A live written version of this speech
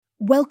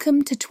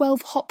Welcome to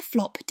 12 Hop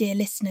Flop, dear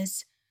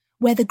listeners,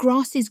 where the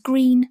grass is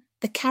green,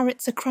 the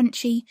carrots are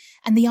crunchy,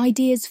 and the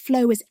ideas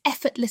flow as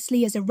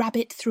effortlessly as a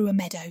rabbit through a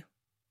meadow.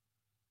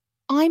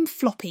 I'm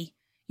Floppy,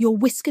 your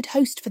whiskered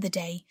host for the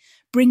day,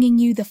 bringing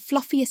you the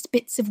fluffiest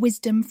bits of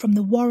wisdom from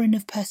the warren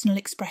of personal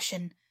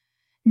expression.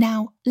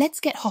 Now,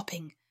 let's get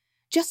hopping.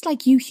 Just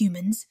like you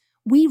humans,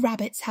 we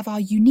rabbits have our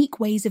unique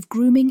ways of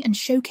grooming and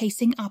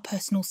showcasing our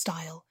personal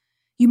style.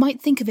 You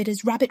might think of it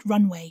as Rabbit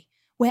Runway,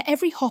 where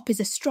every hop is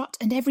a strut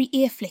and every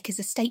ear flick is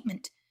a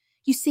statement.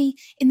 You see,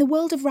 in the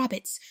world of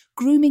rabbits,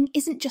 grooming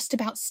isn't just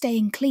about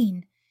staying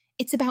clean.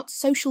 It's about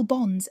social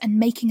bonds and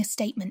making a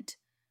statement.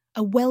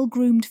 A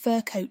well-groomed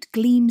fur coat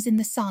gleams in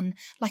the sun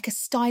like a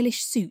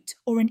stylish suit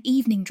or an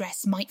evening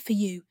dress might for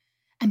you.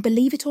 And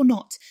believe it or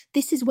not,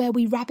 this is where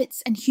we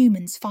rabbits and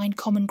humans find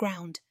common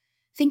ground.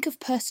 Think of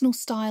personal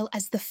style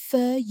as the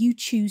fur you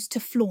choose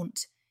to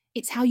flaunt.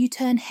 It's how you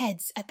turn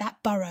heads at that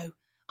burrow.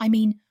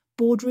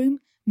 Boardroom,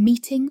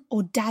 meeting,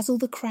 or dazzle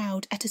the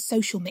crowd at a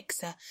social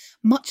mixer,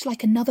 much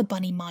like another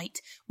bunny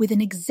might with an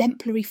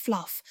exemplary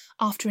fluff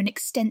after an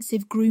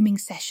extensive grooming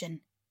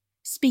session.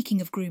 Speaking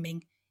of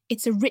grooming,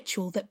 it's a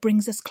ritual that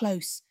brings us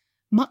close,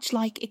 much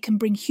like it can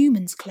bring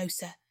humans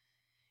closer.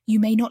 You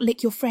may not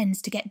lick your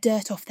friends to get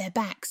dirt off their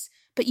backs,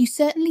 but you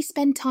certainly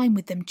spend time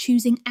with them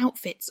choosing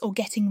outfits or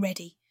getting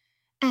ready.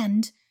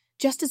 And,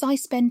 just as I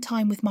spend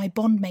time with my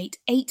bondmate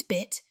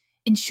 8-Bit,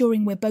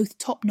 ensuring we're both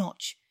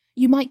top-notch,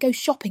 you might go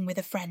shopping with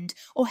a friend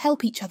or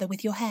help each other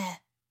with your hair.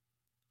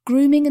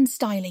 Grooming and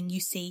styling,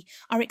 you see,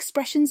 are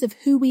expressions of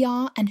who we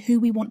are and who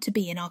we want to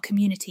be in our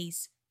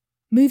communities.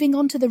 Moving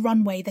on to the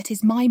runway that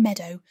is my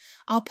meadow,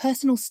 our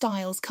personal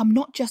styles come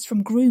not just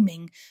from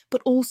grooming,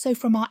 but also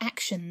from our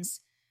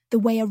actions. The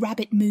way a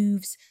rabbit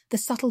moves, the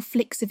subtle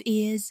flicks of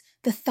ears,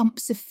 the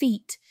thumps of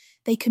feet,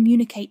 they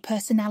communicate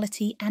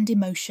personality and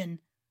emotion.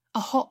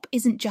 A hop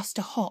isn't just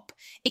a hop,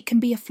 it can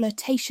be a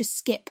flirtatious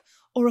skip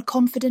or a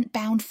confident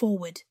bound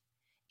forward.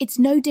 It's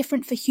no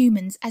different for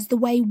humans as the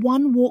way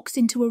one walks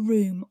into a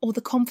room or the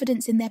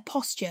confidence in their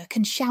posture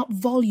can shout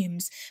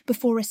volumes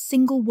before a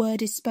single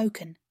word is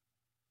spoken.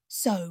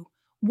 So,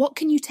 what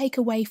can you take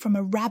away from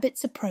a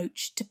rabbit's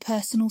approach to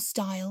personal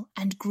style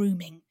and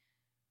grooming?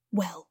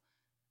 Well,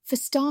 for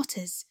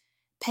starters,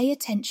 pay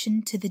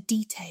attention to the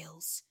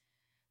details.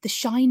 The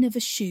shine of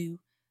a shoe,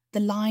 the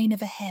line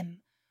of a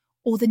hem,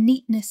 or the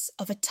neatness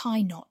of a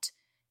tie knot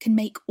can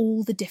make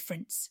all the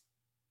difference.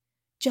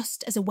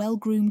 Just as a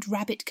well-groomed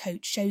rabbit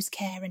coat shows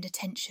care and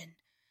attention,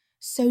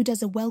 so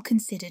does a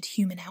well-considered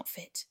human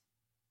outfit.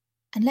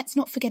 And let's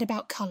not forget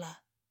about colour.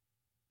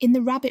 In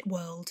the rabbit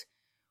world,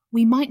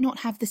 we might not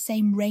have the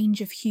same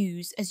range of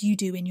hues as you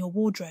do in your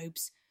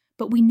wardrobes,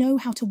 but we know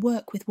how to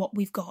work with what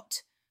we've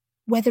got.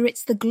 Whether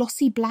it's the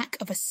glossy black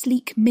of a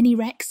sleek mini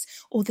Rex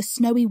or the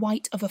snowy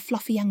white of a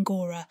fluffy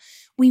Angora,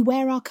 we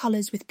wear our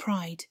colours with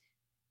pride.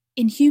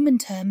 In human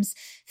terms,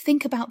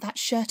 think about that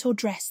shirt or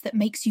dress that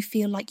makes you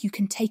feel like you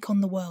can take on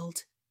the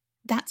world.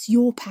 That's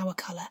your power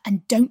colour,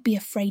 and don't be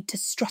afraid to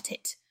strut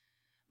it.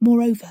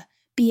 Moreover,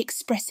 be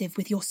expressive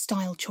with your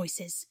style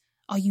choices.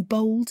 Are you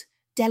bold,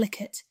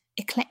 delicate,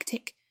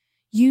 eclectic?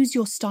 Use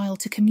your style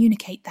to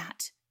communicate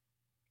that.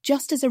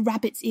 Just as a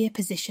rabbit's ear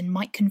position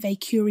might convey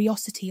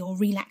curiosity or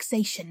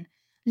relaxation,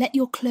 let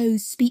your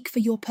clothes speak for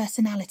your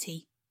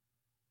personality.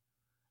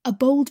 A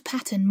bold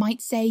pattern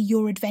might say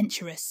you're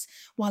adventurous,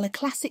 while a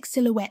classic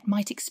silhouette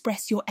might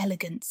express your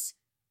elegance.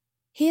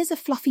 Here's a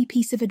fluffy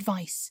piece of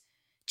advice.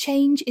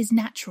 Change is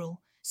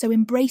natural, so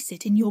embrace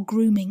it in your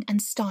grooming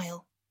and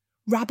style.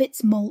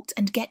 Rabbits molt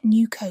and get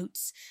new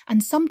coats,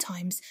 and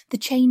sometimes the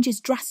change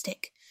is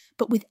drastic,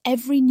 but with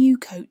every new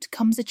coat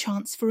comes a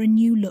chance for a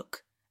new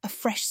look, a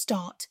fresh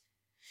start.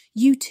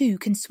 You too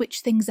can switch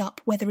things up,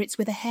 whether it's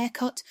with a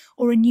haircut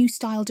or a new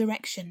style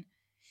direction.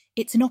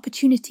 It's an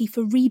opportunity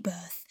for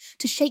rebirth,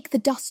 to shake the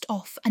dust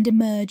off and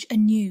emerge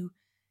anew.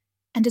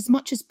 And as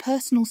much as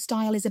personal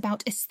style is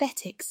about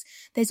aesthetics,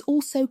 there's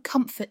also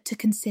comfort to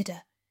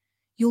consider.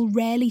 You'll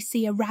rarely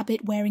see a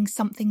rabbit wearing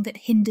something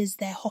that hinders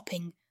their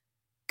hopping.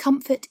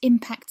 Comfort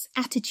impacts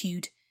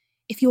attitude.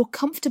 If you're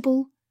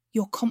comfortable,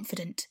 you're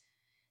confident.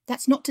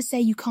 That's not to say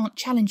you can't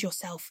challenge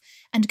yourself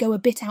and go a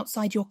bit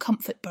outside your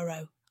comfort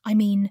burrow.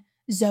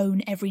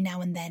 Zone every now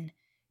and then.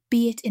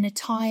 Be it in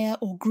attire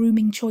or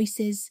grooming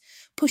choices,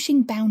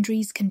 pushing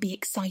boundaries can be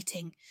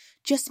exciting.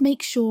 Just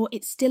make sure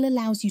it still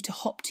allows you to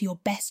hop to your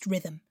best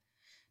rhythm.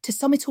 To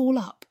sum it all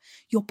up,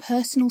 your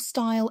personal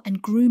style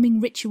and grooming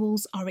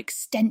rituals are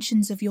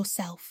extensions of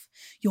yourself,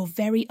 your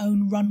very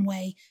own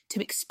runway to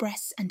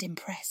express and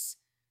impress.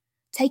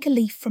 Take a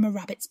leaf from a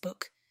rabbit's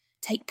book.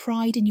 Take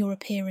pride in your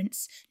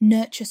appearance,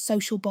 nurture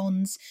social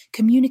bonds,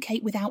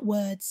 communicate without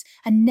words,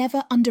 and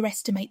never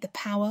underestimate the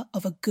power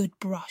of a good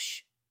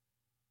brush.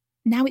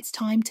 Now it's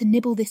time to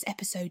nibble this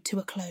episode to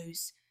a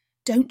close.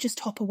 Don't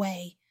just hop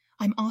away.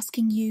 I'm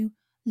asking you,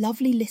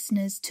 lovely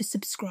listeners, to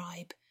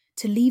subscribe,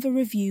 to leave a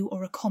review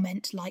or a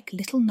comment like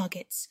little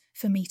nuggets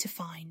for me to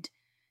find.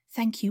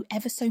 Thank you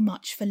ever so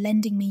much for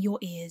lending me your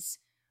ears.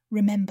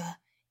 Remember,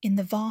 in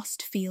the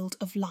vast field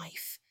of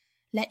life,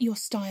 let your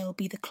style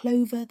be the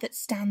clover that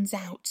stands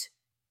out.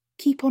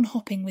 Keep on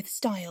hopping with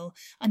style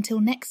until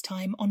next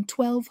time on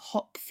 12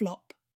 Hop Flop.